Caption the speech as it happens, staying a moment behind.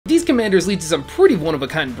commanders lead to some pretty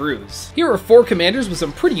one-of-a-kind brews. Here are 4 commanders with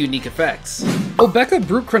some pretty unique effects. Obeka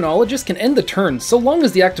Brute Chronologist can end the turn so long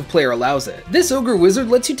as the active player allows it. This Ogre Wizard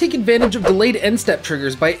lets you take advantage of delayed end-step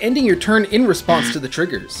triggers by ending your turn in response to the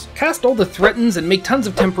triggers. Cast all the threatens and make tons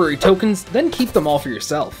of temporary tokens, then keep them all for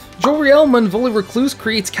yourself. Joriel Munvoli Recluse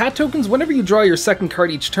creates cat tokens whenever you draw your second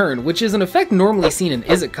card each turn, which is an effect normally seen in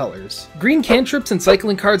Izzet colors. Green cantrips and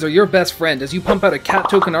cycling cards are your best friend as you pump out a cat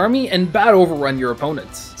token army and bat overrun your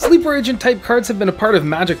opponents. Sleeper Agent type cards have been a part of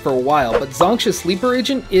Magic for a while, but Zonxia's Sleeper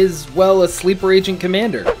Agent is, well, a Sleeper Agent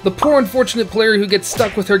commander. The poor unfortunate player who gets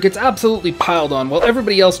stuck with her gets absolutely piled on while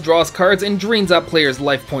everybody else draws cards and drains that player's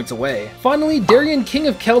life points away. Finally, Darien King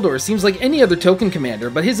of Keldor seems like any other token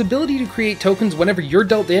commander, but his ability to create tokens whenever you're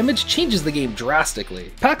dealt damage changes the game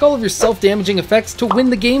drastically. Pack all of your self-damaging effects to win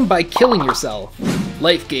the game by killing yourself.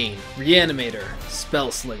 Life Gain, Reanimator,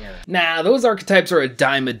 Spellslinger. Nah, those archetypes are a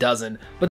dime a dozen, but